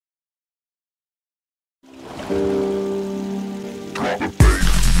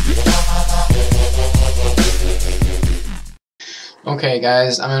Okay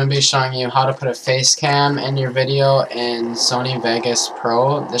guys, I'm going to be showing you how to put a face cam in your video in Sony Vegas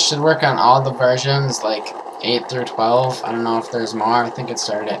Pro. This should work on all the versions like 8 through 12. I don't know if there's more. I think it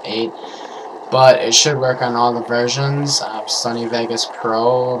started at 8. But it should work on all the versions of Sony Vegas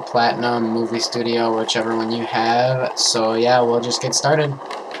Pro, Platinum, Movie Studio, whichever one you have. So yeah, we'll just get started.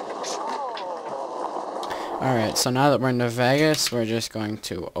 Alright, so now that we're into Vegas, we're just going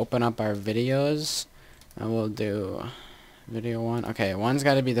to open up our videos. And we'll do video 1. Okay, one's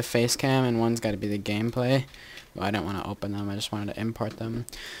got to be the face cam and one's got to be the gameplay. Well, I didn't want to open them, I just wanted to import them.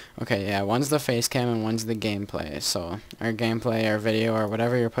 Okay, yeah, one's the face cam and one's the gameplay. So, our gameplay, our video, or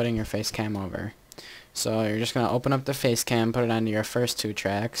whatever you're putting your face cam over. So, you're just going to open up the face cam, put it onto your first 2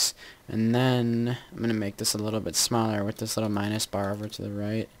 tracks, and then I'm going to make this a little bit smaller with this little minus bar over to the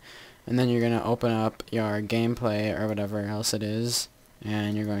right. And then you're going to open up your gameplay, or whatever else it is,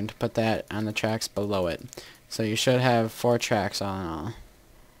 and you're going to put that on the tracks below it. So you should have 4 tracks all in all.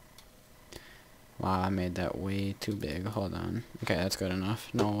 Wow, I made that way too big. Hold on. Okay, that's good enough.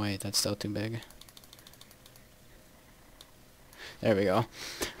 No, wait, that's still too big. There we go.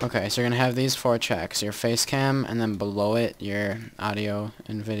 Okay, so you're going to have these 4 tracks. Your face cam, and then below it, your audio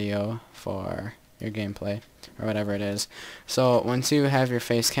and video for your gameplay, or whatever it is. So once you have your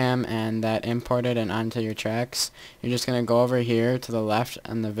face cam and that imported and onto your tracks, you're just going to go over here to the left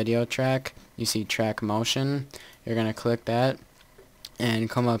on the video track. You see track motion. You're going to click that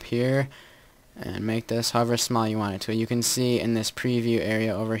and come up here and make this however small you want it to. You can see in this preview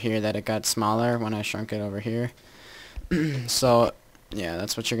area over here that it got smaller when I shrunk it over here. So yeah,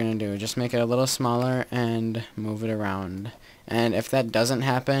 that's what you're going to do. Just make it a little smaller and move it around. And if that doesn't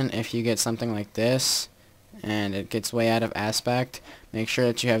happen, if you get something like this and it gets way out of aspect, make sure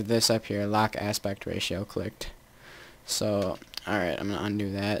that you have this up here, lock aspect ratio clicked. So alright, I'm going to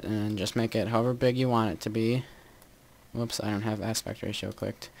undo that and just make it however big you want it to be. Whoops, I don't have aspect ratio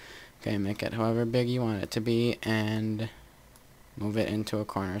clicked. Okay, make it however big you want it to be and move it into a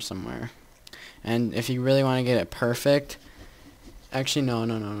corner somewhere. And if you really want to get it perfect, actually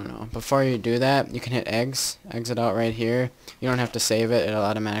no. Before you do that, you can hit exit out right here. You don't have to save it, it'll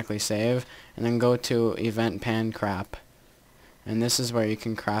automatically save. And then go to event pan crop. And this is where you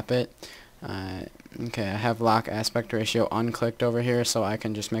can crop it. Okay, I have lock aspect ratio unclicked over here, so I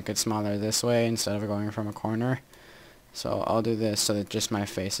can just make it smaller this way instead of going from a corner. So I'll do this so that just my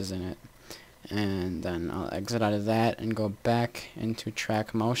face is in it. And then I'll exit out of that and go back into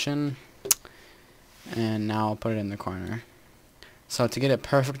track motion. And now I'll put it in the corner. So to get it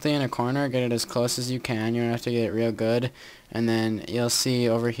perfectly in a corner, get it as close as you can. You don't have to get it real good. And then you'll see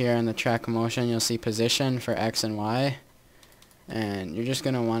over here in the track motion, you'll see position for X and Y. And you're just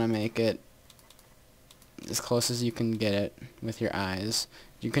going to want to make it as close as you can get it with your eyes.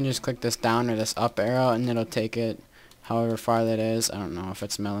 You can just click this down or this up arrow and it'll take it however far that is. I don't know if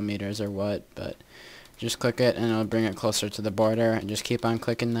it's millimeters or what, but just click it and it'll bring it closer to the border, and just keep on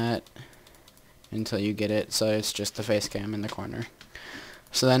clicking that until you get it so it's just the face cam in the corner.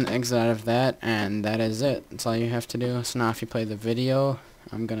 So then exit out of that, and that is it. That's all you have to do. So now if you play the video,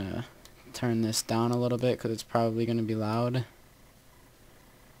 I'm gonna turn this down a little bit because it's probably gonna be loud.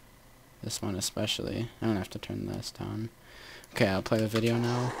 This one especially. I don't have to turn this down. Okay, I'll play the video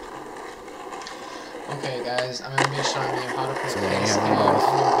now. Okay guys, I'm going to be showing you how to put face cam in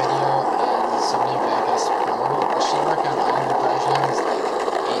your video in Sony Vegas Pro. It should work on all the versions, like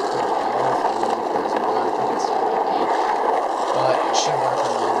 8 through 12, and then if there's more, I think it started at 8. But it should work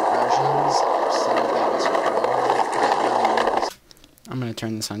on all the versions of Sony Vegas Pro, Platinum, I'm going to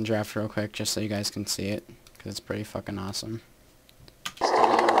turn this on draft real quick just so you guys can see it, because it's pretty fucking awesome.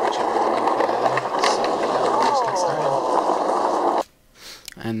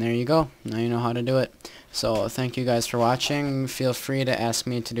 And there you go. Now you know how to do it. So thank you guys for watching. Feel free to ask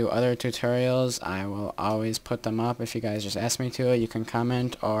me to do other tutorials. I will always put them up. If you guys just ask me to, you can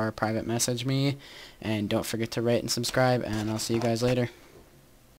comment or private message me. And don't forget to rate and subscribe, and I'll see you guys later.